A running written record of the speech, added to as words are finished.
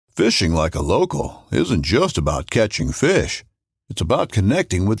Fishing like a local isn't just about catching fish. It's about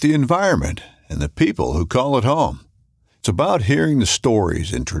connecting with the environment and the people who call it home. It's about hearing the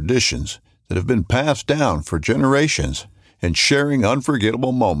stories and traditions that have been passed down for generations and sharing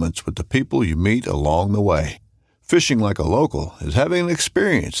unforgettable moments with the people you meet along the way. Fishing like a local is having an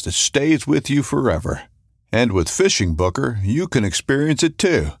experience that stays with you forever. And with Fishing Booker, you can experience it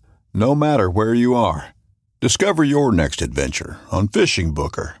too, no matter where you are. Discover your next adventure on Fishing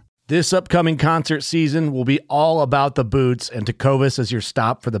Booker. This upcoming concert season will be all about the boots, and Tecovas is your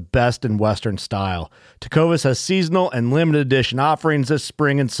stop for the best in Western style. Tecovas has seasonal and limited edition offerings this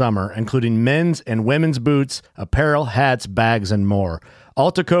spring and summer, including men's and women's boots, apparel, hats, bags, and more.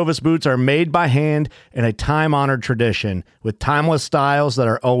 All Tecovas boots are made by hand in a time-honored tradition with timeless styles that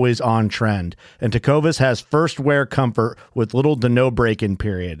are always on trend. And Tecovas has first wear comfort with little to no break-in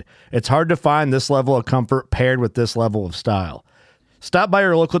period. It's hard to find this level of comfort paired with this level of style. Stop by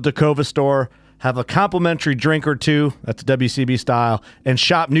your local Tecovas store, have a complimentary drink or two, that's WCB style, and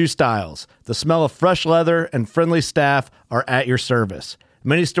shop new styles. The smell of fresh leather and friendly staff are at your service.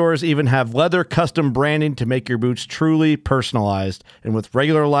 Many stores even have leather custom branding to make your boots truly personalized. And with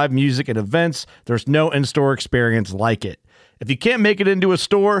regular live music and events, there's no in-store experience like it. If you can't make it into a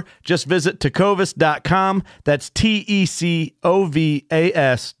store, just visit tecovas.com. That's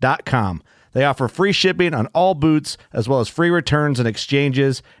TECOVAS.com. They offer free shipping on all boots, as well as free returns and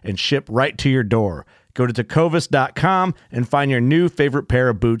exchanges, and ship right to your door. Go to tecovas.com and find your new favorite pair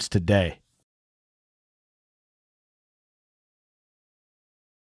of boots today.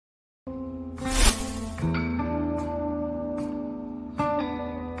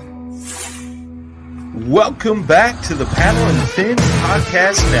 Welcome back to the Paddle and Fin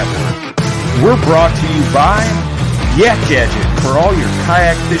Podcast Network. We're brought to you by Yak Gadget. For all your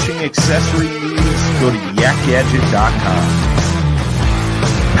kayak fishing accessory needs, go to yakgadget.com.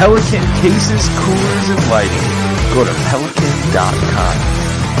 Pelican cases, coolers, and lighting. Go to pelican.com.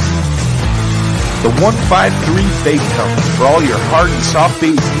 The 153 Bait Company. For all your hard and soft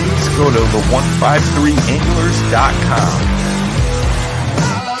bait needs, go to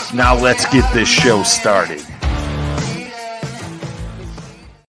the153anglers.com. Now let's get this show started.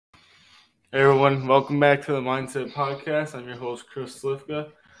 Hey everyone, welcome back to the Mindset Podcast. I'm your host, Chris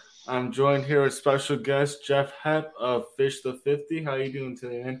Slifka. I'm joined here with special guest Jeff Hepp of Fish the 50. How you doing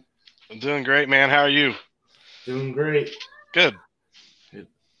today, man? I'm doing great, man. How are you? Doing great. Good.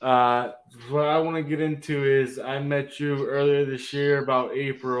 What I want to get into is I met you earlier this year, about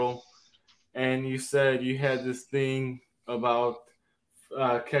April, and you said you had this thing about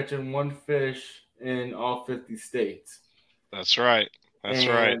catching one fish in all 50 states. That's right.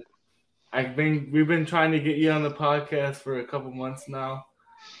 Right. We've been trying to get you on the podcast for a couple months now.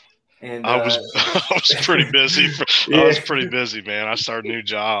 And I was pretty busy. I was pretty busy, man. I started a new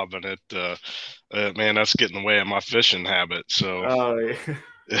job, and man, that's getting in the way of my fishing habit. So,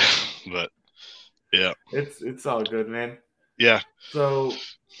 but yeah, it's all good, man. Yeah. So,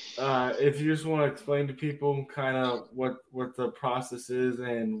 if you just want to explain to people kind of what the process is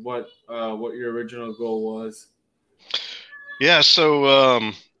and what your original goal was. Yeah.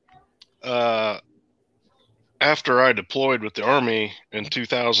 So, after I deployed with the Army in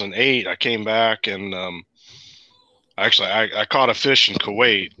 2008, I came back and I caught a fish in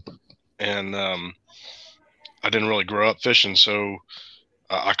Kuwait, and I didn't really grow up fishing, so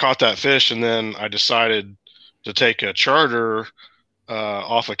I caught that fish, and then I decided to take a charter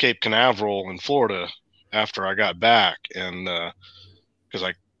off of Cape Canaveral in Florida after I got back, and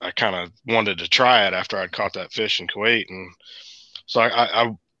because I kind of wanted to try it after I'd caught that fish in Kuwait, and so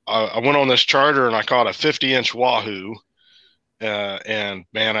I went on this charter and I caught a 50-inch wahoo, and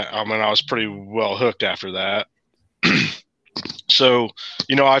man, I was pretty well hooked after that. So,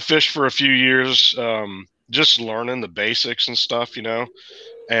 I fished for a few years, just learning the basics and stuff, and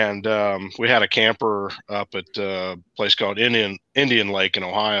we had a camper up at a place called Indian Lake in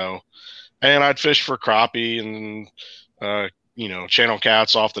Ohio, and I'd fish for crappie and, channel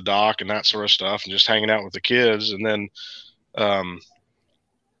cats off the dock and that sort of stuff, and just hanging out with the kids. And then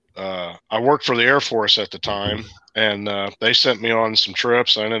I worked for the Air Force at the time, and they sent me on some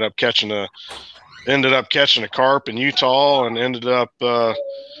trips. I ended up catching a carp in Utah, and ended up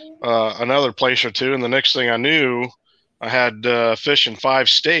another place or two. And the next thing I knew, I had fish in 5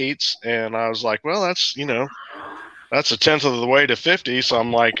 states, and I was like, well, that's a tenth of the way to 50. So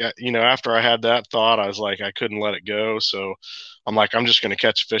I'm like, after I had that thought, I was like, I couldn't let it go. So I'm like, I'm just going to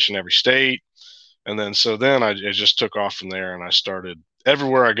catch fish in every state. And then I just took off from there, and I started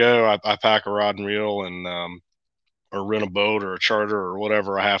everywhere I go. I pack a rod and reel, and or rent a boat or a charter or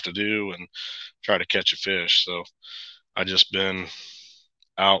whatever I have to do, and try to catch a fish. So I just been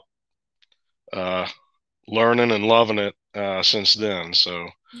out learning and loving it since then. So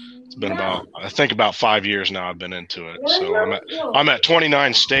it's been about 5 years now I've been into it. So I'm at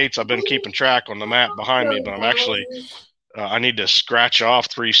 29 states. I've been keeping track on the map behind me, but I'm actually I need to scratch off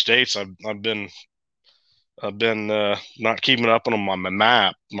 3 states. I've been not keeping up on my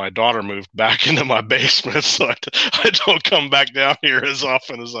map. My daughter moved back into my basement, so I don't come back down here as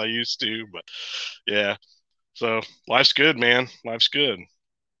often as I used to. But yeah, so life's good, man. Life's good.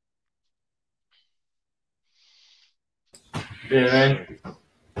 Yeah, man.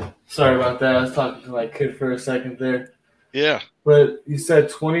 Sorry about that. I was talking to my kid for a second there. Yeah. But you said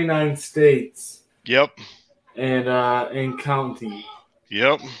 29 states. Yep. And counting.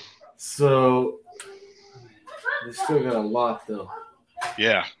 Yep. So you still got a lot, though.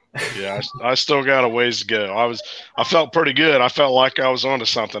 Yeah. Yeah, I still got a ways to go. I felt pretty good. I felt like I was onto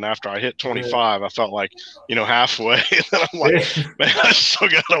something after I hit 25. Yeah. I felt like, halfway. And then I'm like, man, I still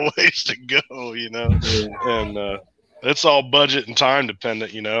got a ways to go, Yeah. And it's all budget and time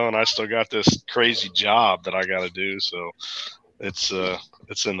dependent, and I still got this crazy job that I got to do. So it's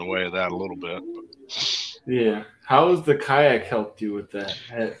in the way of that a little bit. Yeah. How has the kayak helped you with that?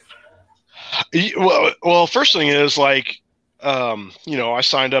 Well, first thing is I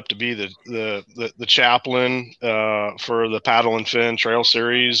signed up to be the chaplain for the Paddle and Fin Trail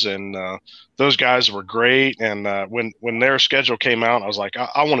Series, and those guys were great. And when their schedule came out, I was like,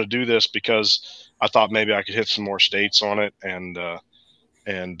 I want to do this because I thought maybe I could hit some more states on it, and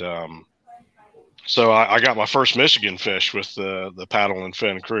so I got my first Michigan fish with the Paddle and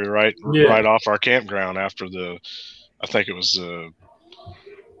Fin crew right off our campground after I think it was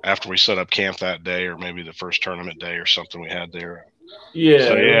after we set up camp that day, or maybe the first tournament day or something we had there. Yeah,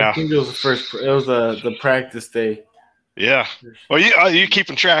 so, I think it was the practice day. Yeah. Well, you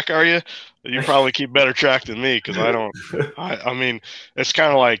keeping track, are you? You probably keep better track than me because I don't. I mean, it's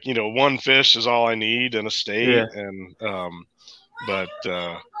kind of like one fish is all I need in a state, and but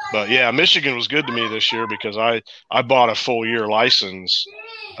yeah, Michigan was good to me this year because I bought a full year license.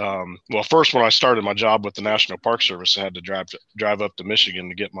 Well, first when I started my job with the National Park Service, I had to drive up to Michigan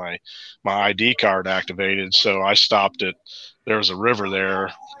to get my ID card activated. So I stopped at there was a river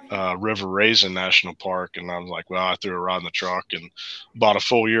there, River Raisin National Park, and I was like, well, I threw a rod in the truck and bought a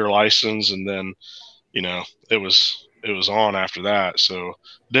full year license, and then it was on after that. So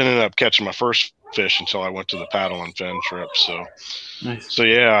didn't end up catching my first fish until I went to the Paddle and Fin trip. So nice. So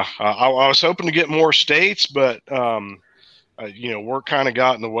yeah, I was hoping to get more states, but work kind of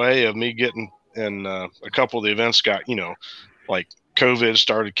got in the way of me getting, and a couple of the events got, like COVID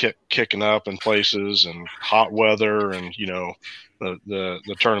started kicking up in places, and hot weather, and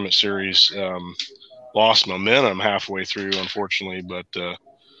the tournament series lost momentum halfway through, unfortunately. But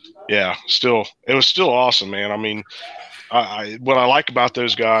yeah, it was still awesome, man. I mean, what I like about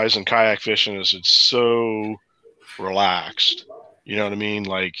those guys and kayak fishing is it's so relaxed. You know what I mean?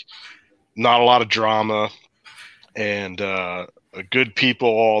 Like, not a lot of drama, and good people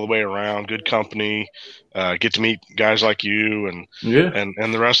all the way around, good company. Get to meet guys like you and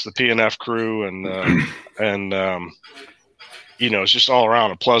the rest of the PNF crew, and it's just all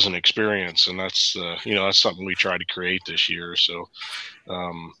around a pleasant experience, and that's that's something we tried to create this year. So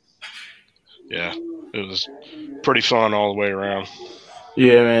yeah, it was pretty fun all the way around.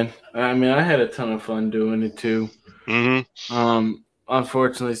 Yeah, man. I mean, I had a ton of fun doing it too. Mm-hmm.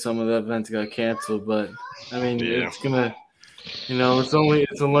 Unfortunately, some of the events got canceled, but I mean, it's gonna,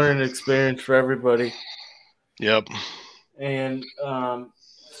 it's a learning experience for everybody. Yep. And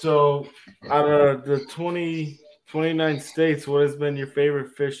so out of the 29 states, what has been your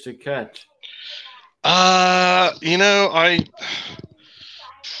favorite fish to catch?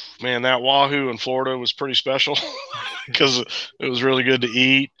 Man, that wahoo in Florida was pretty special because it was really good to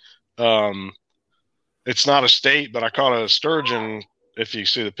eat. It's not a state, but I caught a sturgeon, if you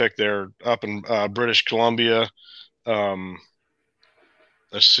see the pic there, up in British Columbia.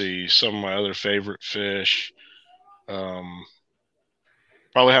 Let's see, some of my other favorite fish.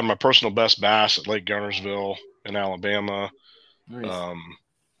 Probably had my personal best bass at Lake Gunnersville in Alabama. Nice.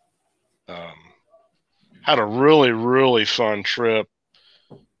 Had a really, really fun trip.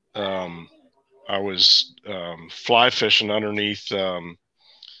 I was fly fishing underneath the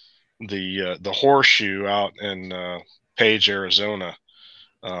Horseshoe out in Page, Arizona.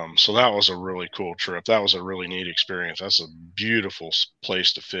 So that was a really cool trip. That was a really neat experience. That's a beautiful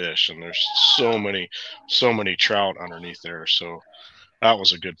place to fish, and there's so many trout underneath there. So that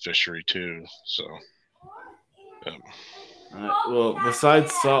was a good fishery too. So well,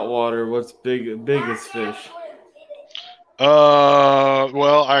 besides saltwater, what's biggest fish?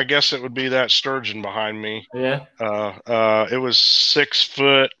 Well, I guess it would be that sturgeon behind me. Yeah. It was 6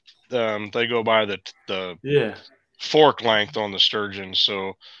 foot, they go by the Yeah. fork length on the sturgeon.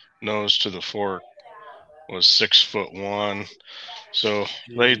 So nose to the fork was 6'1". So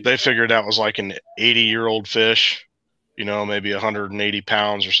they figured that was like an 80-year-old fish, maybe 180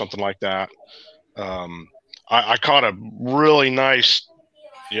 pounds or something like that. I caught a really nice.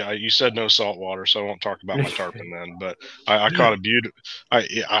 Yeah, you said no salt water, so I won't talk about my tarpon then. But I caught a beautiful.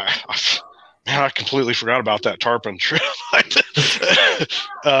 Man, I completely forgot about that tarpon trip.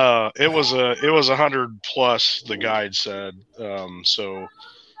 It was 100 plus. The guide said.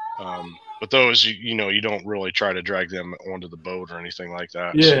 But those, you don't really try to drag them onto the boat or anything like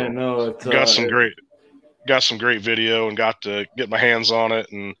that. Yeah, so no, it's got some great video and got to get my hands on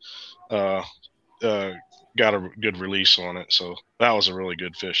it and got a good release on it. So that was a really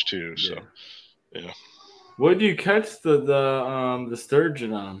good fish too. So yeah. What did you catch the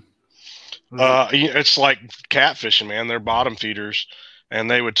sturgeon on? It's like catfishing, man. They're bottom feeders, and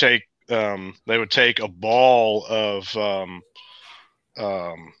they would take a ball of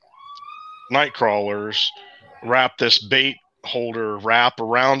night crawlers, wrap this bait holder wrap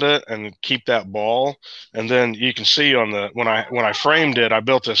around it, and keep that ball. And then you can see on the when I framed it, I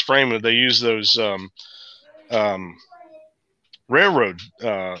built this frame. They use those railroad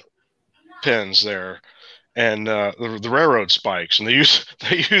pins there. And the railroad spikes, and they use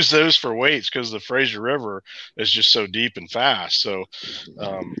those for weights because the Fraser River is just so deep and fast. So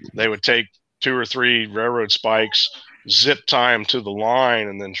they would take 2 or 3 railroad spikes, zip tie them to the line,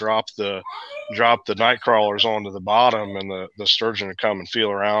 and then drop the night crawlers onto the bottom, and the sturgeon would come and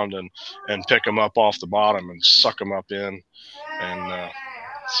feel around and pick them up off the bottom and suck them up in. And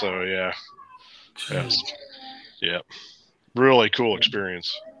so really cool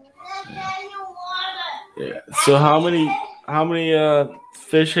experience. Yeah. So how many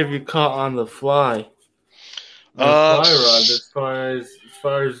fish have you caught on the fly? Fly rod, as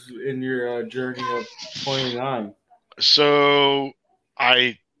far as in your journey of 29. So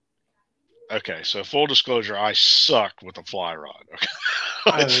so full disclosure, I suck with a fly rod.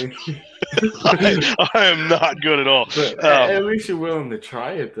 Okay. I am not good at all. But at least you're willing to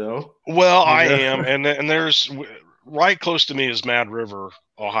try it, though. Well, I am, and there's right close to me is Mad River,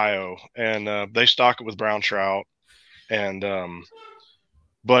 Ohio, and they stock it with brown trout, and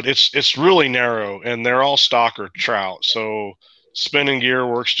but it's really narrow, and they're all stocker trout, so spinning gear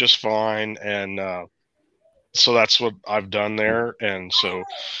works just fine, and so that's what I've done there. And so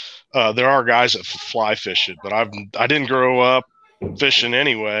there are guys that fly fish it, but I didn't grow up fishing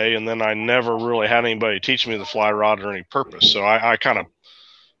anyway, and then I never really had anybody teach me the fly rod or any purpose, so I kind of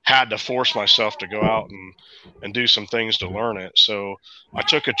had to force myself to go out and do some things to learn it. So I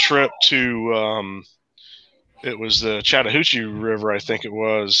took a trip to it was the Chattahoochee River, I think it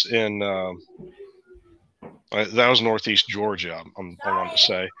was, in that was northeast Georgia, I want to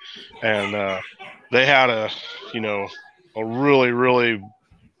say, and they had a really, really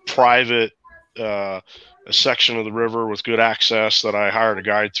private a section of the river with good access that I hired a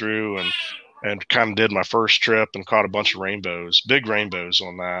guide through and kind of did my first trip and caught a bunch of big rainbows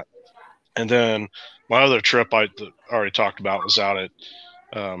on that. And then my other trip I already talked about was out at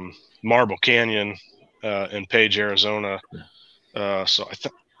Marble Canyon in Page, Arizona. So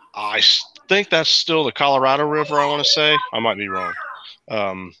I think that's still the Colorado River, I want to say. I might be wrong.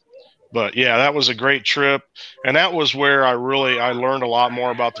 But yeah, that was a great trip. And that was where I learned a lot more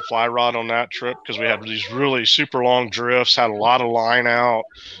about the fly rod on that trip, because we had these really super long drifts, had a lot of line out,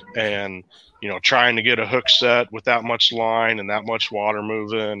 and trying to get a hook set with that much line and that much water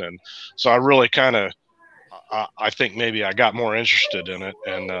moving. And so I really I think maybe I got more interested in it.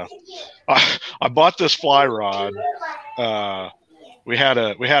 And I bought this fly rod. We had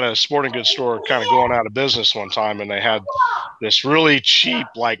a sporting goods store kind of going out of business one time, and they had this really cheap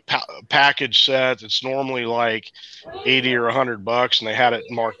package set. It's normally like $80 or $100, and they had it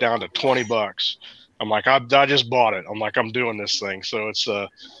marked down to $20. I'm like, I just bought it. I'm like, I'm doing this thing. So it's a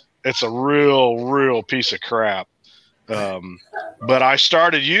real piece of crap. But I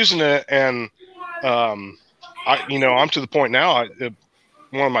started using it, and I'm to the point now.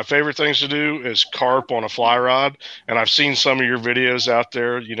 One of my favorite things to do is carp on a fly rod, and I've seen some of your videos out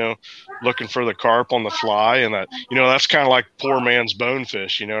there, looking for the carp on the fly, and that's kind of like poor man's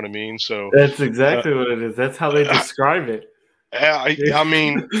bonefish. You know what I mean? So that's exactly what it is. That's how they describe it. I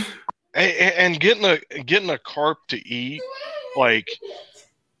mean, and getting a carp to eat, like,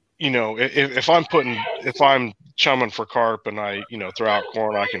 if I'm chumming for carp and I throw out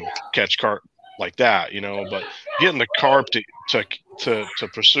corn, I can catch carp like that, but getting the carp to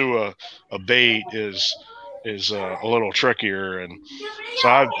pursue a bait is is a little trickier. And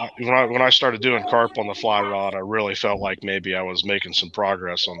so when I started doing carp on the fly rod, I really felt like maybe I was making some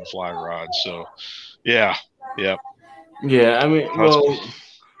progress on the fly rod. So yeah. Yeah, I mean, well,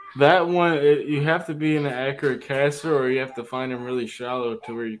 that one you have to be in an accurate caster, or you have to find them really shallow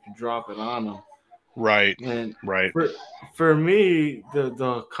to where you can drop it on them. Right. And Right. for me,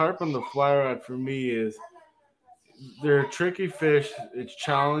 the carp on the fly rod for me is they're tricky fish. It's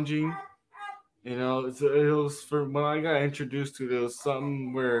challenging. You know, it was for when I got introduced to it, it was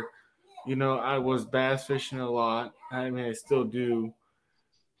something where, you know, I was bass fishing a lot. I mean, I still do,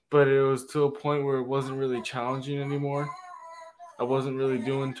 but it was to a point where it wasn't really challenging anymore. I wasn't really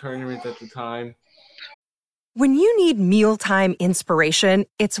doing tournaments at the time. When you need mealtime inspiration,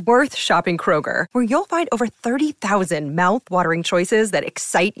 it's worth shopping Kroger, where you'll find over 30,000 mouth-watering choices that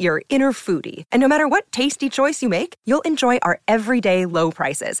excite your inner foodie. And no matter what tasty choice you make, you'll enjoy our everyday low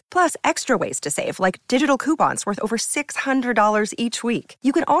prices, plus extra ways to save, like digital coupons worth over $600 each week.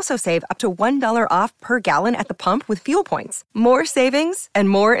 You can also save up to $1 off per gallon at the pump with fuel points. More savings and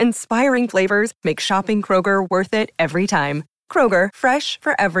more inspiring flavors make shopping Kroger worth it every time. Kroger, fresh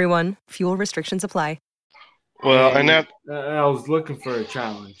for everyone. Fuel restrictions apply. Well, and that I was looking for a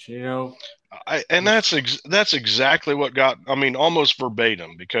challenge, you know. That's exactly what got. I mean, almost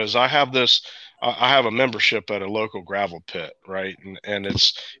verbatim, because I have a membership at a local gravel pit, right, and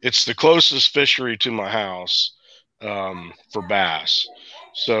it's the closest fishery to my house for bass.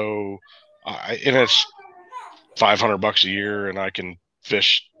 So, and it's $500 a year, and I can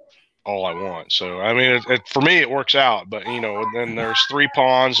fish all I want. So, I mean, for me, it works out. But you know, then there's 3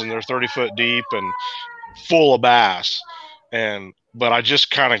 ponds, and they're 30 foot deep, and full of bass, but I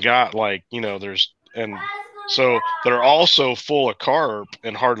just kind of got like, you know, so they're also full of carp,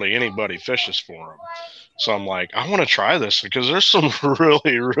 and hardly anybody fishes for them. So I'm like, I want to try this because there's some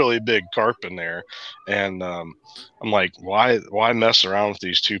really, really big carp in there. And I'm like, why mess around with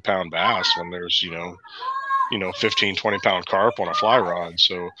these 2-pound bass when there's, you know, 15, 20-pound carp on a fly rod?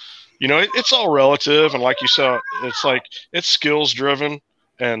 So, you know, it's all relative. And like you said, it's like, it's skills driven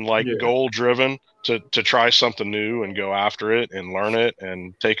and like goal driven to try something new and go after it and learn it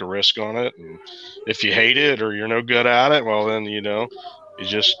and take a risk on it. And if you hate it or you're no good at it, well, then, you know, you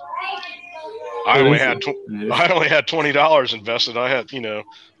just, I only had $20 invested. I had, you know,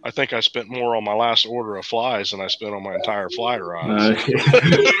 I think I spent more on my last order of flies than I spent on my entire fly rod.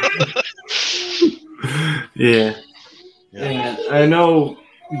 Yeah. I know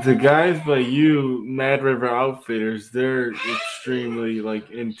the guys by you, Mad River Outfitters, they're extremely like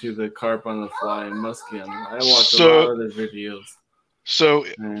into the carp on the fly and muskie on them. I watch a lot of their videos. So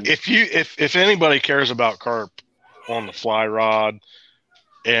if anybody cares about carp on the fly rod,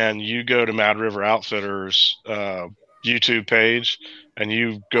 and you go to Mad River Outfitters YouTube page and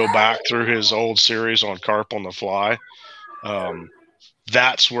you go back through his old series on carp on the fly,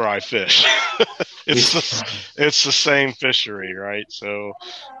 that's where I fish. It's the same fishery, right? So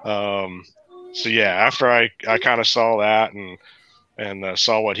yeah, after I kind of saw that and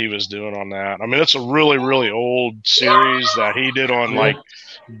saw what he was doing on that. I mean, it's a really, really old series that he did on like,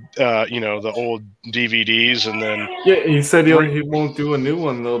 you know, the old DVDs, and then he said he won't do a new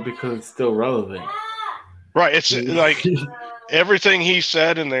one though because it's still relevant. Right. It's like everything he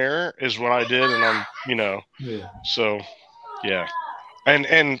said in there is what I did, and I'm, you know, so yeah.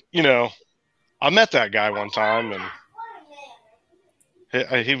 And you know, I met that guy one time,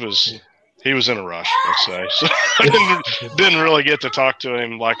 and he was in a rush, let's say. So I didn't really get to talk to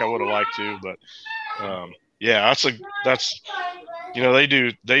him like I would have liked to, but yeah, that's you know, they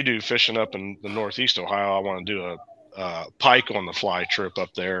do fishing up in the Northeast Ohio. I want to do a pike on the fly trip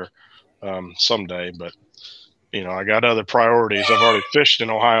up there someday, but you know, I got other priorities. I've already fished in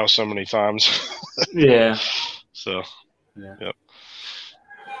Ohio so many times. Yeah. So yeah. Yep.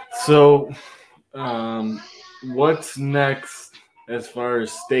 So, what's next as far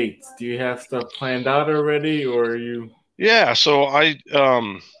as states? Do you have stuff planned out already, or are you? Yeah, so I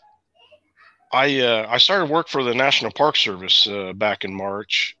started work for the National Park Service back in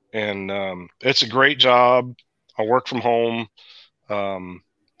March, and it's a great job. I work from home,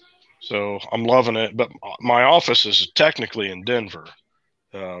 so I'm loving it. But my office is technically in Denver.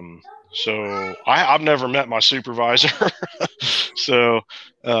 So I've never met my supervisor. So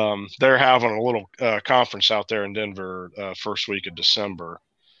they're having a little conference out there in Denver first week of December.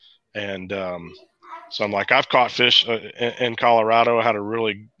 And so I'm like, I've caught fish in Colorado. I had a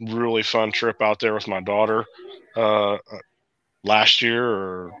really, really fun trip out there with my daughter last year,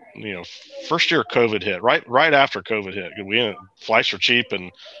 or, you know, first year COVID hit, right after COVID hit. Flights were cheap, and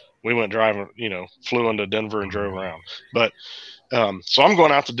we went driving, flew into Denver and drove around. But so I'm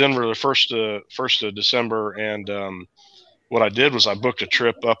going out to Denver the first of December, and what I did was I booked a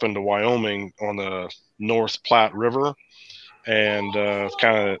trip up into Wyoming on the North Platte River, and I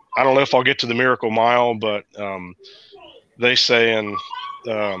don't know if I'll get to the Miracle Mile, but they saying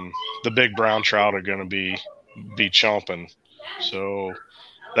the big brown trout are going to be chomping. So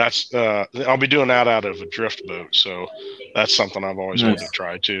that's I'll be doing that out of a drift boat. So that's something I've always wanted to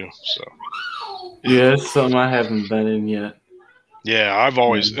try too. So yeah, it's something I haven't been in yet. Yeah, I've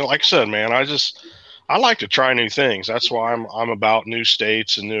always, like I said, man, I like to try new things. That's why I'm about new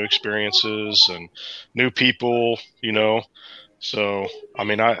states and new experiences and new people, So, I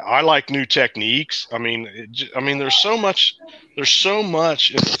mean, I like new techniques. I mean, there's so much in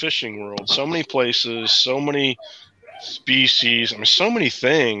the fishing world, so many places, so many species. I mean, so many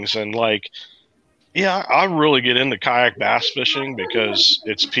things. And I really get into kayak bass fishing because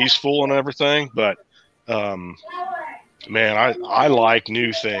it's peaceful and everything. But, man, I like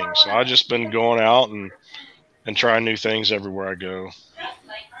new things. So I've just been going out and trying new things everywhere I go.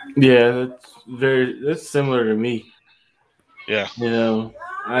 Yeah, that's similar to me. Yeah.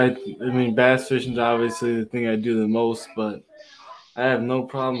 I mean, bass fishing is obviously the thing I do the most, but I have no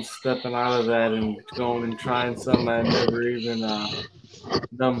problem stepping out of that and going and trying something I've never even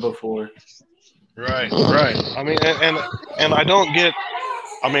done before. Right. I mean, and I don't get.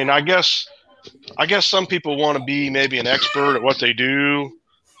 I mean, I guess some people want to be maybe an expert at what they do,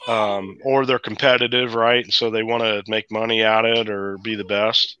 or they're competitive, right? And so they want to make money at it or be the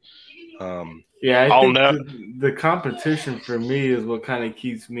best. Yeah, I think the competition for me is what kind of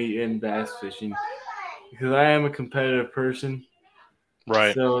keeps me in bass fishing, because I am a competitive person.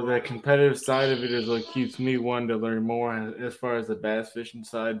 Right. So the competitive side of it is what keeps me wanting to learn more as far as the bass fishing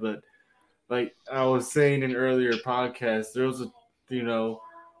side. But like I was saying in earlier podcasts, there was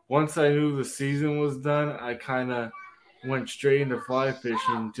once I knew the season was done, I kind of went straight into fly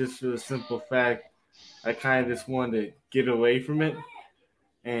fishing just for the simple fact I kind of just wanted to get away from it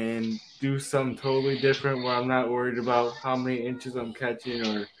and do something totally different where I'm not worried about how many inches I'm catching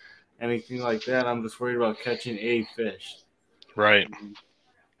or anything like that. I'm just worried about catching a fish. Right.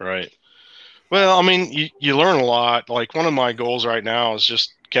 Well, I mean, you learn a lot. Like one of my goals right now is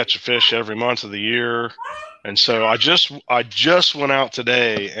just catch a fish every month of the year. And so I just went out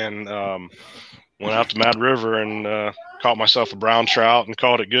today and went out to Mad River and caught myself a brown trout and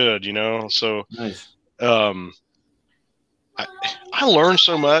caught it good, So nice. I learned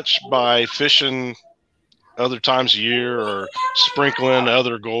so much by fishing other times a year or sprinkling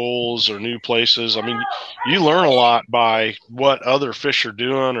other goals or new places. I mean, you learn a lot by what other fish are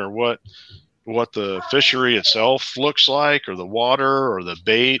doing or what the fishery itself looks like or the water or the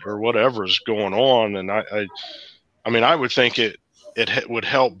bait or whatever is going on. And I mean, I would think it would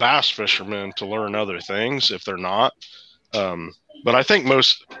help bass fishermen to learn other things if they're not. But I think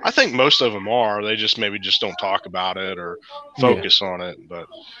most of them are. They just maybe just don't talk about it or focus on it. But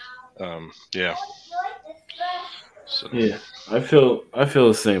yeah. So. Yeah, I feel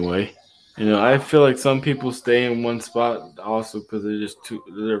the same way. I feel like some people stay in one spot also because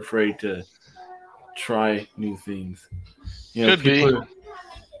they're afraid to try new things. Could be.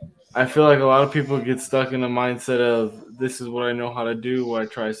 I feel like a lot of people get stuck in the mindset of this is what I know how to do, or I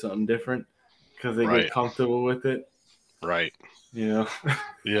try something different because they get comfortable with it. Right. Yep.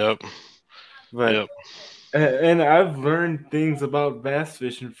 But and I've learned things about bass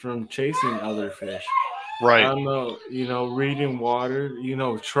fishing from chasing other fish. Right. I don't know, reading water,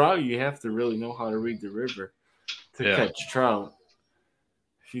 trout, you have to really know how to read the river to catch trout.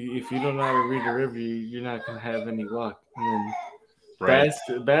 If you don't know how to read the river, you're not going to have any luck. And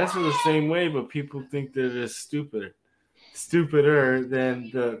then bass are the same way, but people think they're just stupider than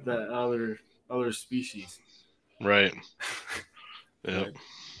the other species. Right. Yeah.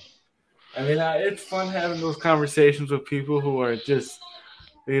 I mean, it's fun having those conversations with people who are just,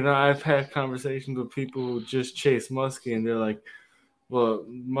 I've had conversations with people who just chase muskie, and they're like, well,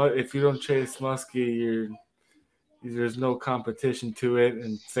 if you don't chase muskie, there's no competition to it.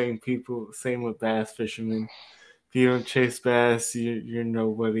 And same with bass fishermen. If you don't chase bass, you're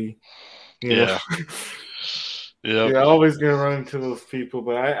nobody. Yeah. You're always going to run into those people,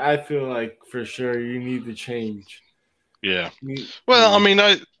 but I feel like for sure you need to change. Yeah. Well, I mean,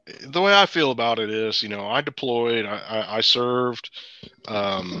 the way I feel about it is, I deployed, I served.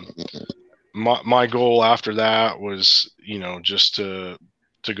 My goal after that was, just to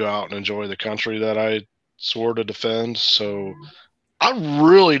go out and enjoy the country that I swore to defend. So I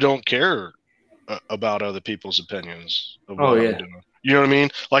really don't care about other people's opinions of what I'm doing. You know what I mean?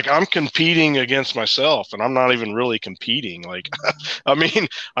 Like, I'm competing against myself, and I'm not even really competing. Like, I mean,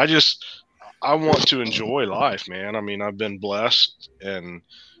 I want to enjoy life, man. I mean, I've been blessed, and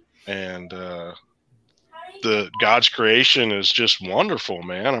the God's creation is just wonderful,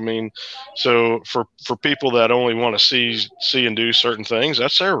 man. I mean, so for people that only want to see and do certain things,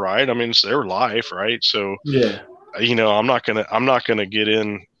 that's their right. I mean, it's their life, right? So Yeah. you know, I'm not gonna get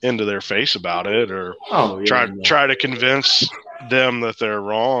into their face about it, or try to convince them that they're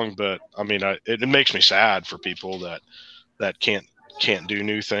wrong. But I mean, it makes me sad for people that can't do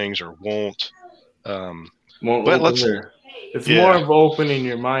new things or won't. But it's more of opening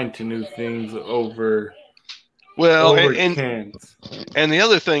your mind to new things over. Well, cans. And the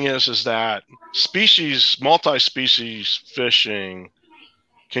other thing is that multi-species fishing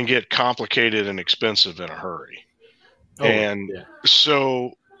can get complicated and expensive in a hurry.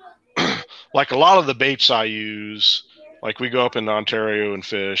 So, like a lot of the baits I use, like we go up into Ontario and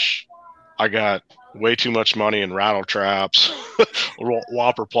fish, I got way too much money in rattle traps,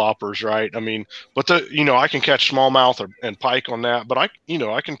 whopper ploppers, right? I mean, but I can catch smallmouth and pike on that, but I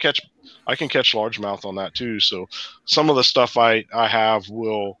can catch largemouth on that too. So some of the stuff I have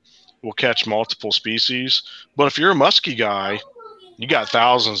will catch multiple species. But if you're a muskie guy, you got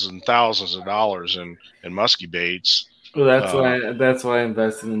thousands and thousands of dollars in muskie baits. Well, that's why I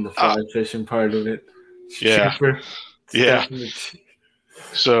invested in the fly fishing part of it. Yeah. Yeah.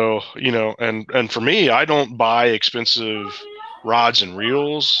 So, and for me, I don't buy expensive rods and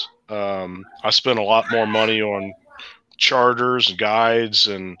reels. I spend a lot more money on charters and guides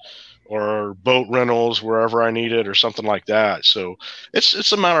or boat rentals wherever I need it or something like that. So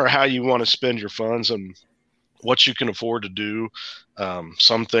it's a matter of how you want to spend your funds and what you can afford to do.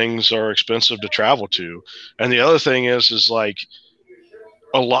 Some things are expensive to travel to. And the other thing is like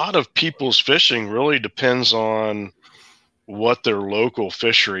a lot of people's fishing really depends on what their local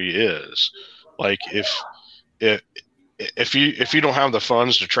fishery is. Like if you don't have the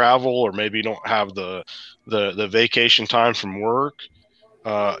funds to travel, or maybe you don't have the vacation time from work,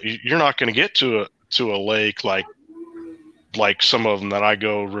 you're not going to get to a lake like some of them that I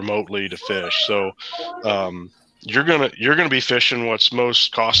go remotely to fish. So you're gonna be fishing what's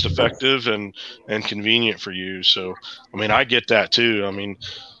most cost effective and convenient for you. So I mean, I get that too. I mean,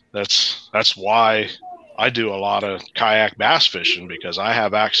 that's why I do a lot of kayak bass fishing, because I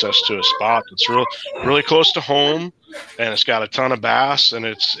have access to a spot that's really close to home, and it's got a ton of bass, and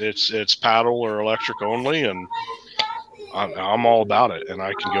it's paddle or electric only, and I'm all about it. And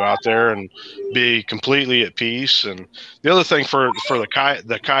I can go out there and be completely at peace. And the other thing for the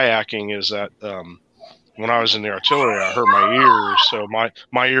kayaking is that when I was in the artillery, I hurt my ears, so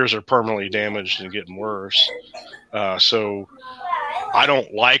my ears are permanently damaged and getting worse. So I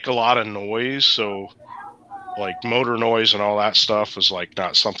don't like a lot of noise. So like motor noise and all that stuff is like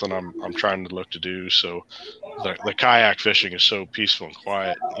not something I'm trying to look to do. So the kayak fishing is so peaceful and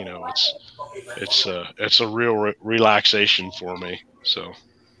quiet. It's a real relaxation for me. So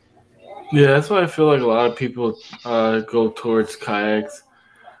yeah, that's why I feel like a lot of people go towards kayaks.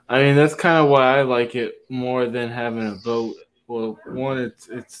 I mean, that's kind of why I like it more than having a boat. Well, one,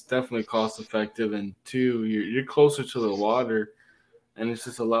 it's definitely cost effective, and two, you're closer to the water, and it's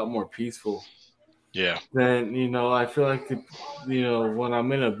just a lot more peaceful. Yeah. Then I feel like when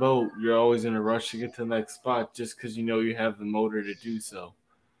I'm in a boat, you're always in a rush to get to the next spot, just because you have the motor to do so.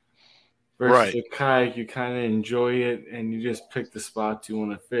 Versus a kayak, you kind of enjoy it, and you just pick the spots you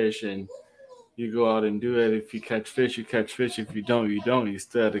want to fish, and you go out and do it. If you catch fish, you catch fish. If you don't, you don't. You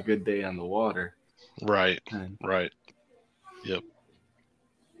still had a good day on the water. Right. Right. Yep.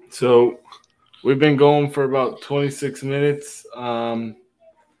 So we've been going for about 26 minutes.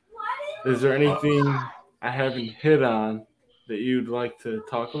 Is there anything I haven't hit on that you'd like to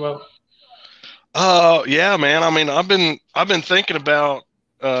talk about? Yeah, man. I mean, I've been thinking about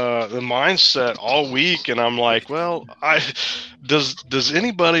the mindset all week, and I'm like, well, does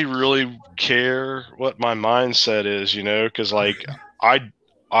anybody really care what my mindset is? Because like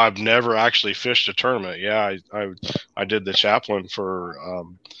I've never actually fished a tournament. Yeah, I did the chaplain for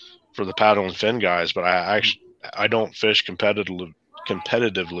the paddle and fin guys, but I don't fish competitively.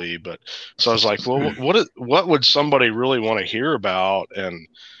 But so I was like, well, what would somebody really want to hear about? And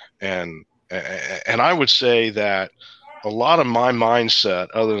I would say that a lot of my mindset,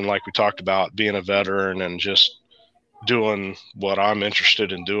 other than like we talked about being a veteran and just doing what I'm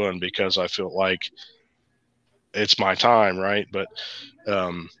interested in doing because I feel like it's my time, right? But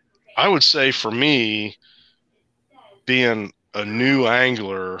I would say for me, being a new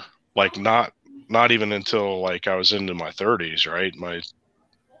angler, like not even until like I was into my 30s, right? My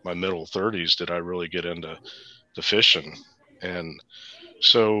middle 30s did I really get into the fishing. And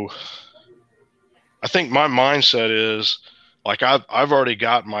so I think my mindset is like, I've already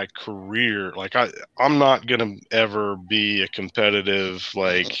got my career. Like I'm not going to ever be a competitive,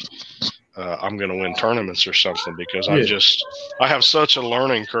 like, I'm going to win tournaments or something, because I have such a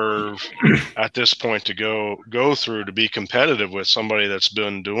learning curve at this point to go through to be competitive with somebody that's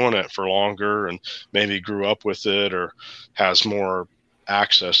been doing it for longer and maybe grew up with it or has more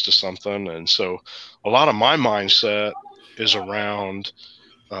access to something. And so a lot of my mindset is around,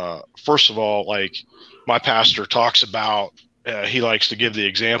 first of all, like my pastor talks about, he likes to give the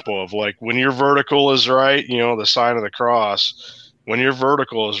example of like, when your vertical is right, the sign of the cross, when your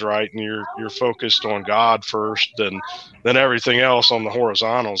vertical is right and you're focused on God first, then everything else on the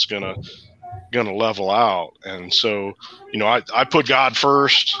horizontal is gonna level out. And so, I put God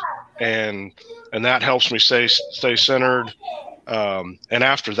first, and that helps me stay centered. And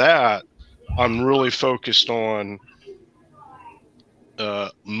after that, I'm really focused on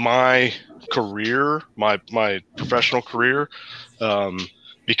my career, my professional career,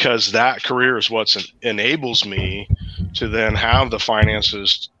 because that career is what enables me to then have the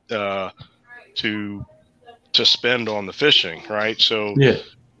finances to spend on the fishing, right? So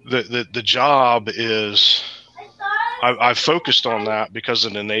the job is, I've focused on that because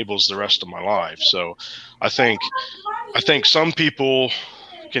it enables the rest of my life. So I think some people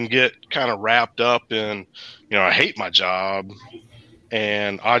can get kind of wrapped up in, I hate my job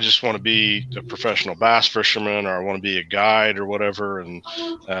and I just want to be a professional bass fisherman, or I want to be a guide or whatever. And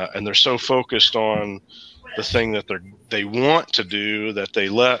they're so focused on the thing that they want to do that they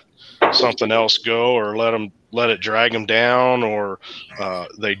let something else go, or let it drag them down, or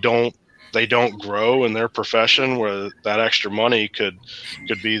they don't grow in their profession, where that extra money could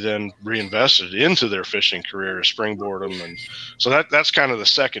be then reinvested into their fishing career to springboard them. And so that's kind of the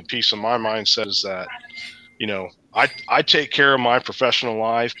second piece of my mindset, is that, I take care of my professional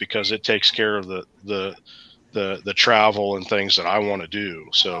life because it takes care of the travel and things that I want to do.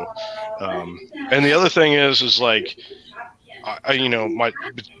 So, and the other thing is like,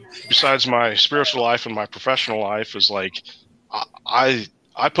 besides my spiritual life and my professional life, is like, I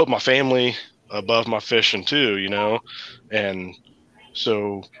put my family above my fishing too, and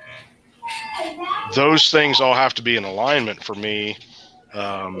so those things all have to be in alignment for me.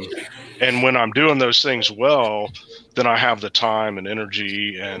 And when I'm doing those things well, then I have the time and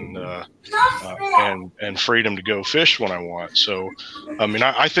energy and freedom to go fish when I want. So, I mean,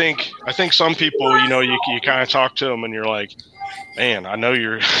 I think some people, you kind of talk to them and you're like, man, I know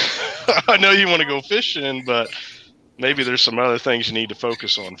I know you want to go fishing, but maybe there's some other things you need to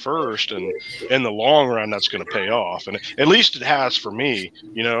focus on first. And in the long run, that's going to pay off. And at least it has for me,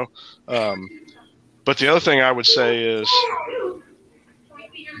 but the other thing I would say is,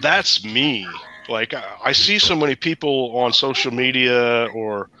 that's me. Like, I see so many people on social media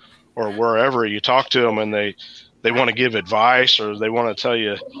or wherever you talk to them, and they want to give advice, or they want to tell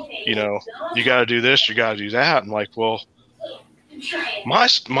you, you got to do this, you got to do that. I'm like, well,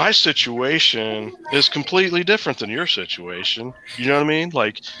 my situation is completely different than your situation. You know what I mean?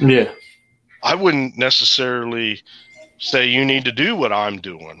 Like, yeah, I wouldn't necessarily say you need to do what I'm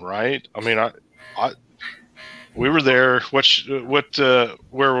doing, right? I mean, we were there. Where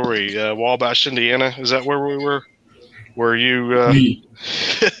were we? Wabash, Indiana. Is that where we were? Where you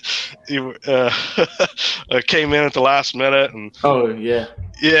you came in at the last minute and? Oh yeah.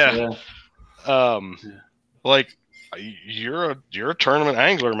 Like, you're a tournament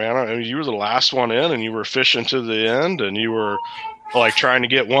angler, man. I mean, you were the last one in, and you were fishing to the end, and you were like trying to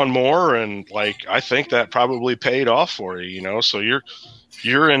get one more, and like, I think that probably paid off for you. So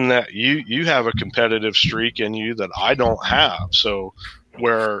you're in that, you have a competitive streak in you that I don't have. So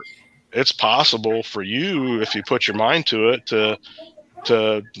where it's possible for you, if you put your mind to it,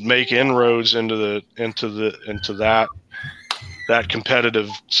 to make inroads into that competitive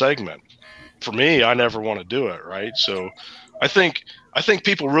segment. For me, I never want to do it. Right. So I think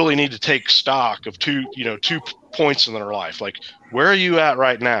people really need to take stock of two points in their life. Like, where are you at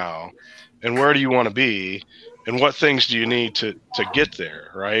right now, and where do you want to be? And what things do you need to get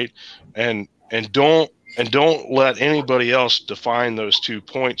there, right? And don't let anybody else define those 2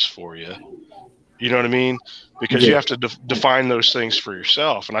 points for you. You know what I mean? Because you have to define those things for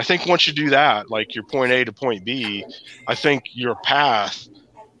yourself. And I think once you do that, like your point A to point B, I think your path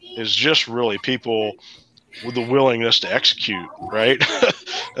is just really people with the willingness to execute, right?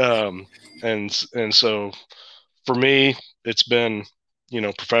 And so for me, it's been,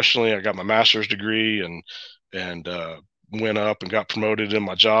 professionally, I got my master's degree and went up and got promoted in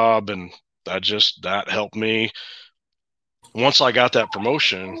my job, and that helped me once I got that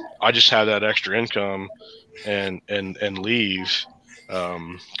promotion, I just had that extra income and leave.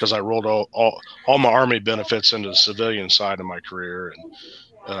 Because I rolled all my Army benefits into the civilian side of my career.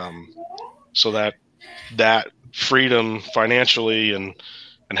 And so that freedom financially and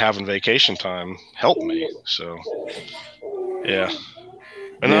having vacation time helped me. So, yeah.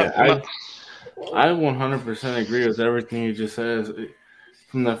 And I 100% agree with everything you just said.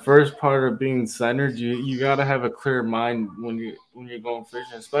 From the first part of being centered, you got to have a clear mind when you're going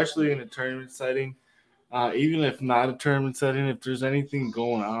fishing, especially in a tournament setting. Even if not a tournament setting, if there's anything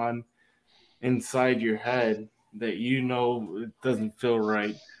going on inside your head that you know it doesn't feel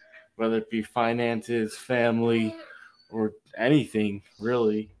right, whether it be finances, family, or anything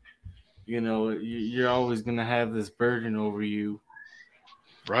really, you're always gonna have this burden over you.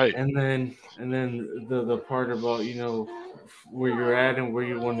 right. And then the part about where you're at and where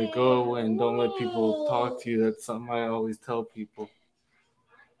you want to go, and don't let people talk to you. That's something I always tell people.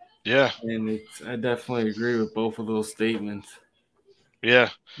 Yeah. And I definitely agree with both of those statements. Yeah.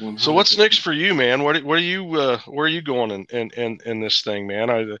 100%. So what's next for you, man? Where are you where are you going in this thing,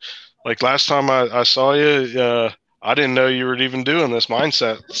 man? Like last time I saw you, I didn't know you were even doing this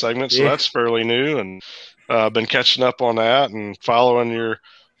mindset segment, so that's fairly new, and been catching up on that and following your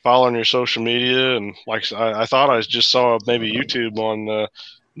social media, and like I thought I just saw maybe YouTube on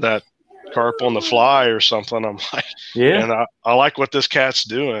that Carp on the Fly or something. I'm like, yeah, and I like what this cat's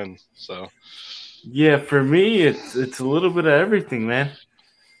doing. So yeah, for me it's a little bit of everything, man.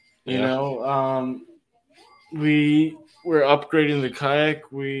 Yeah. We're upgrading the kayak.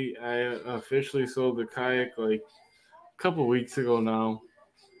 I officially sold the kayak like a couple weeks ago now,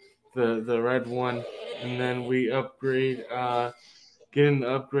 the red one, and then we getting the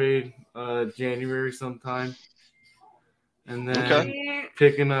upgrade January sometime, and then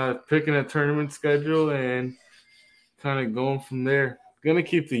picking a tournament schedule and kind of going from there. Gonna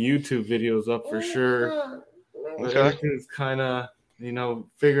keep the YouTube videos up for sure, but everything's kind of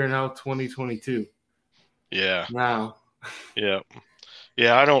figuring out 2022. Yeah. Now. Yeah.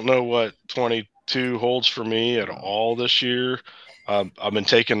 Yeah, I don't know what 22 holds for me at all this year. I've been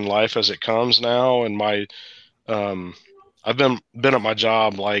taking life as it comes now, and I've been at my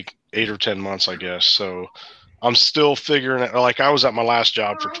job like 8 or 10 months, I guess. So I'm still figuring it. Like I was at my last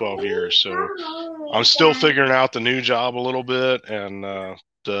job for 12 years, so I'm still figuring out the new job a little bit and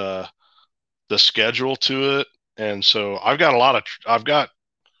the schedule to it. And so I've got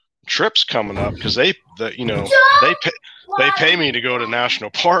trips coming up because they pay me to go to national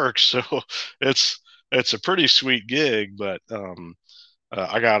parks, so it's a pretty sweet gig. But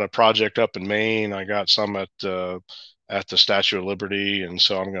I got a project up in Maine. I got some at the Statue of Liberty, and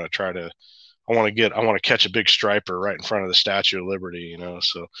so I'm going to try to. I want to catch a big striper right in front of the Statue of Liberty,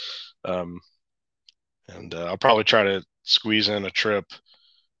 So, and I'll probably try to squeeze in a trip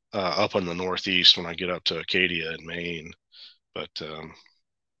up in the Northeast when I get up to Acadia in Maine. But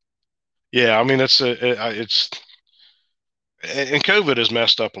yeah, I mean it's and COVID has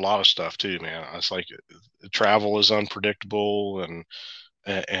messed up a lot of stuff too, man. It's like travel is unpredictable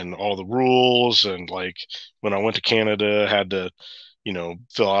and all the rules. And like when I went to Canada, I had to,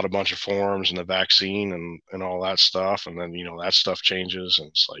 fill out a bunch of forms and the vaccine and all that stuff. And then, that stuff changes. And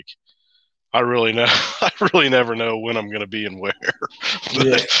it's like, I really never know when I'm going to be and where.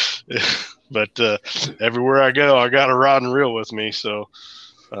 But everywhere I go, I got a rod and reel with me. So,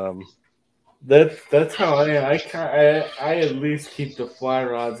 that's how I am. I at least keep the fly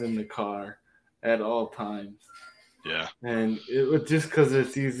rods in the car at all times. Yeah, and it just because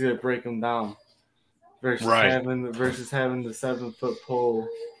it's easy to break them down versus having the 7-foot pole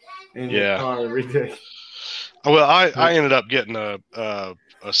in the car every day. Well, I ended up getting a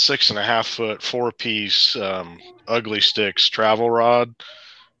 6.5 foot 4-piece Ugly Sticks travel rod,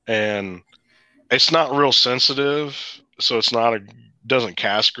 and it's not real sensitive, so it's doesn't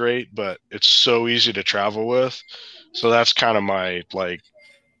cast great, but it's so easy to travel with. So that's kind of my, like,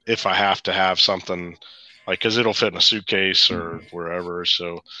 if I have to have something, like, because it'll fit in a suitcase or wherever.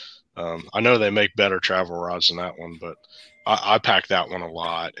 So I know they make better travel rods than that one, but I pack that one a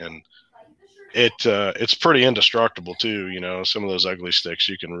lot, and it's pretty indestructible too. Some of those Ugly Sticks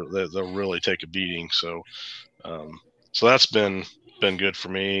they'll really take a beating. So so that's been good for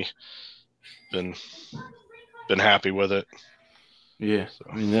me. Been happy with it. Yeah, so.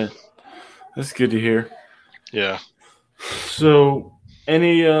 I mean that's good to hear. Yeah. So,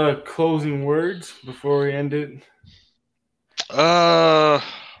 any closing words before we end it?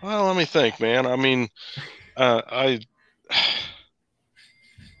 Well, let me think, man. I mean,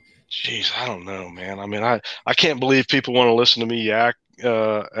 geez, I don't know, man. I mean, I can't believe people want to listen to me yak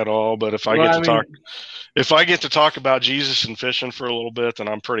at all, but if I get to talk about Jesus and fishing for a little bit, then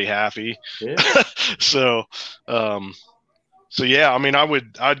I'm pretty happy. Yeah. So yeah, I mean,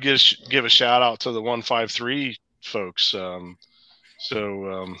 I'd give a shout out to the 153 folks. So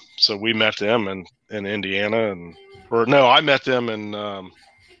we met them in Indiana, I met them in.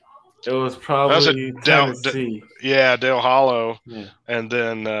 It was probably Tennessee. Dale Hollow. Yeah. And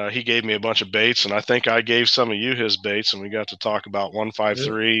then he gave me a bunch of baits, and I think I gave some of you his baits, and we got to talk about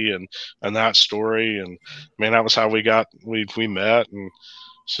 153 and that story. And man, that was how we met. And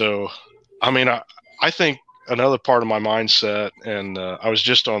so, I mean, I think another part of my mindset, and I was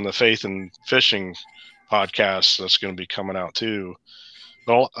just on the Faith and Fishing podcast that's going to be coming out too.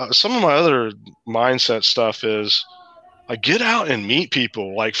 But some of my other mindset stuff is, I get out and meet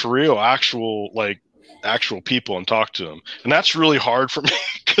people, like for real, actual people, and talk to them. And that's really hard for me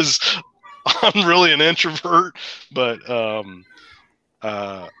because I'm really an introvert. But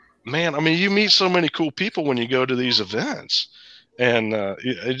man, I mean, you meet so many cool people when you go to these events, and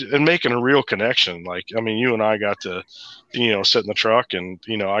making a real connection. Like, I mean, you and I got to, sit in the truck, and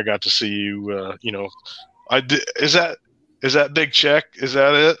I got to see you. Is that Big Check? Is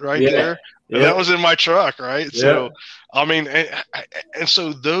that it right there? Yeah. That was in my truck, right? Yeah. So, I mean, and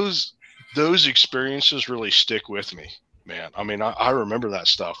so those experiences really stick with me, man. I mean, I remember that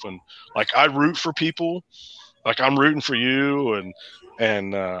stuff, and like, I root for people, like I'm rooting for you,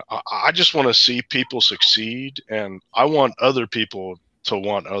 and I just want to see people succeed, and I want other people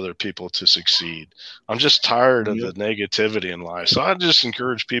to succeed. I'm just tired of the negativity in life, so I just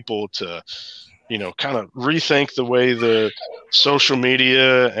encourage people to, kind of rethink the way the social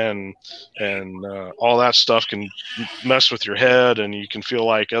media and all that stuff can mess with your head, and you can feel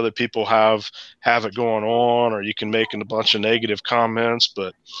like other people have it going on, or you can make a bunch of negative comments.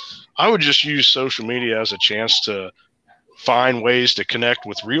 But I would just use social media as a chance to find ways to connect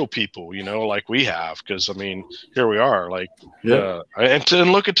with real people, like we have. Because, I mean, here we are, like,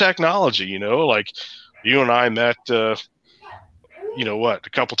 and look at technology, like you and I met, a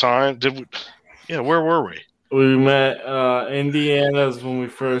couple times. Yeah, where were we? We met Indiana's when we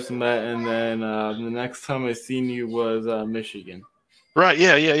first met, and then the next time I seen you was Michigan. Right.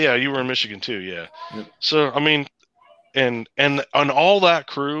 Yeah. You were in Michigan too. Yeah. Yep. So I mean, and all that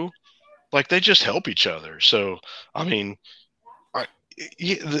crew, like, they just help each other. So I mean,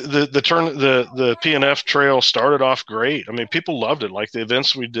 the PNF trail started off great. I mean, people loved it. Like, the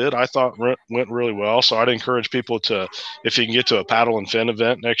events we did, I thought went really well. So I'd encourage people to, if you can get to a paddle and fin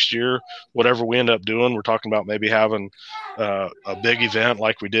event next year, whatever we end up doing, we're talking about maybe having a big event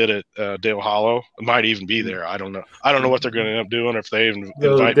like we did at Dale Hollow. It might even be there. I don't know. I don't know what they're going to end up doing, if they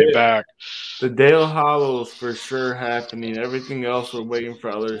invite me back. The Dale Hollow is for sure happening. Everything else, we're waiting for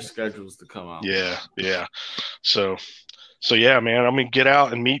other schedules to come out. Yeah. So yeah, man, I mean, get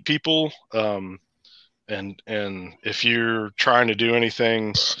out and meet people. And if you're trying to do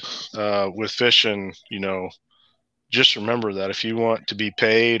anything with fishing, just remember that if you want to be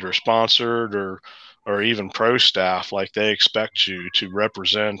paid or sponsored or even pro staff, like, they expect you to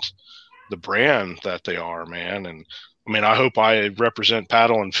represent the brand that they are, man. And I mean, I hope I represent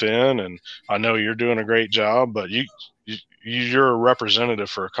Paddle and Fin, and I know you're doing a great job, but you're a representative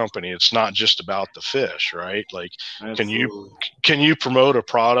for a company. It's not just about the fish, right? Like, Absolutely. Can you promote a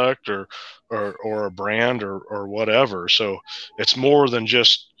product or a brand or whatever? So it's more than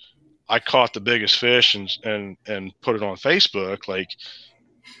just, I caught the biggest fish and put it on Facebook. Like,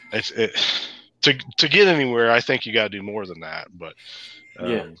 to get anywhere, I think you got to do more than that. But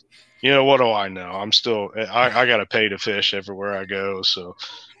what do I know? I'm still, I got to pay to fish everywhere I go. So,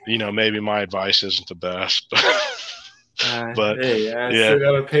 maybe my advice isn't the best, but hey, I still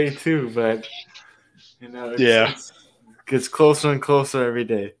gotta pay too. But it gets closer and closer every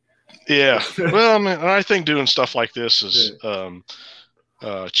day. Yeah. Well, I mean, I think doing stuff like this is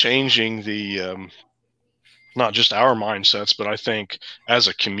changing the not just our mindsets, but I think as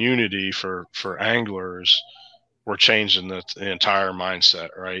a community for anglers, we're changing the entire mindset,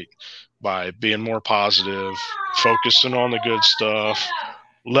 right? By being more positive, focusing on the good stuff,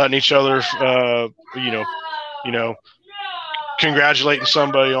 letting each other, congratulating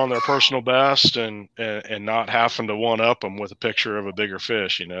somebody on their personal best, and not having to one up them with a picture of a bigger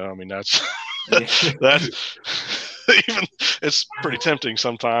fish. I mean, that's even, it's pretty tempting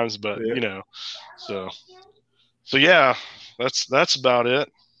sometimes, but so yeah, that's about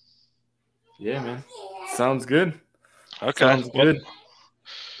it. Yeah, man. Sounds good. Okay. Sounds good.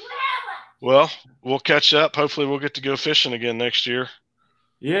 Well, we'll catch up. Hopefully we'll get to go fishing again next year.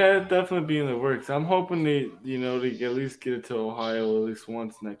 Yeah, it'll definitely be in the works. I'm hoping they at least get it to Ohio at least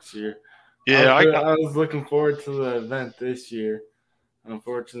once next year. Yeah, I was looking forward to the event this year.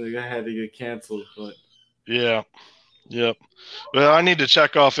 unfortunately I had to get canceled. But yeah. Yep. Well, I need to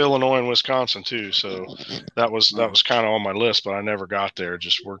check off Illinois and Wisconsin too. So that was kind of on my list, but I never got there.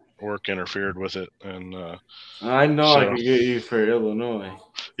 Just work interfered with it, and I know I could get you for Illinois.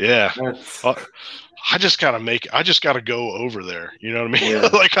 Yeah. I just gotta go over there. You know what I mean? Yeah.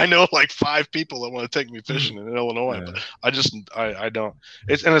 Like I know like 5 people that want to take me fishing in Illinois, but I don't.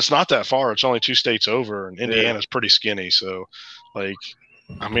 It's not that far. It's only 2 states over, and Indiana's pretty skinny. So, like,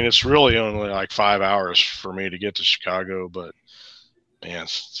 I mean, it's really only like 5 hours for me to get to Chicago, but man,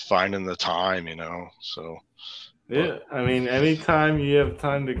 it's finding the time, you know. So yeah, I mean, anytime you have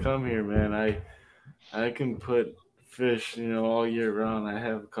time to come here, man, I can put fish, you know, all year round. I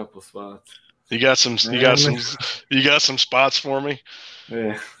have a couple spots. You got some spots for me?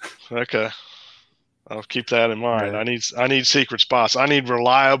 Yeah. Okay. I'll keep that in mind. Yeah. I need secret spots. I need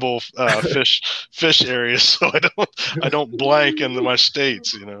reliable fish areas so I don't blank in my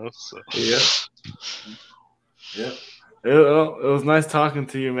states, you know. So. Yeah. It was nice talking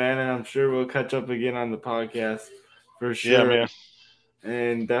to you, man, and I'm sure we'll catch up again on the podcast for sure. Yeah, man.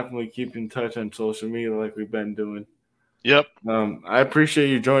 And definitely keep in touch on social media like we've been doing. Yep. I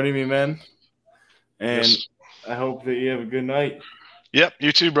appreciate you joining me, man. And yes. I hope that you have a good night. Yep,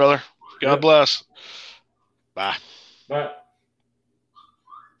 you too, brother. God bless. Bye. Bye.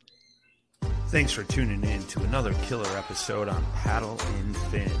 Thanks for tuning in to another killer episode on Paddle and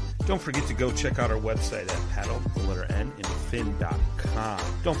Fin. Don't forget to go check out our website at paddle_and_fin.com.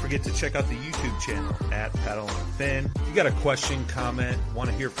 Don't forget to check out the YouTube channel at Paddle and Fin. If you got a question, comment, want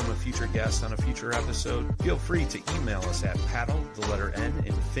to hear from a future guest on a future episode, feel free to email us at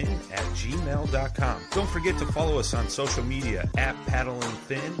paddle_and_fin@gmail.com. Don't forget to follow us on social media at Paddle and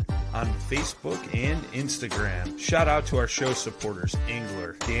Fin on Facebook and Instagram. Shout out to our show supporters,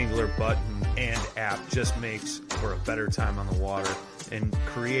 Angler. The Angler button and app just makes for a better time on the water and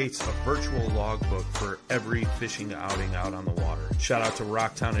creates a virtual logbook for every fishing outing out on the water. Shout out to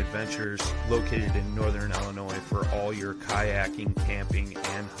Rocktown Adventures, located in northern Illinois, for all your kayaking, camping,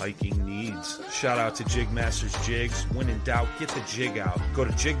 and hiking needs. Shout out to Jigmasters Jigs. When in doubt, get the jig out. Go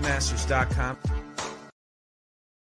to jigmasters.com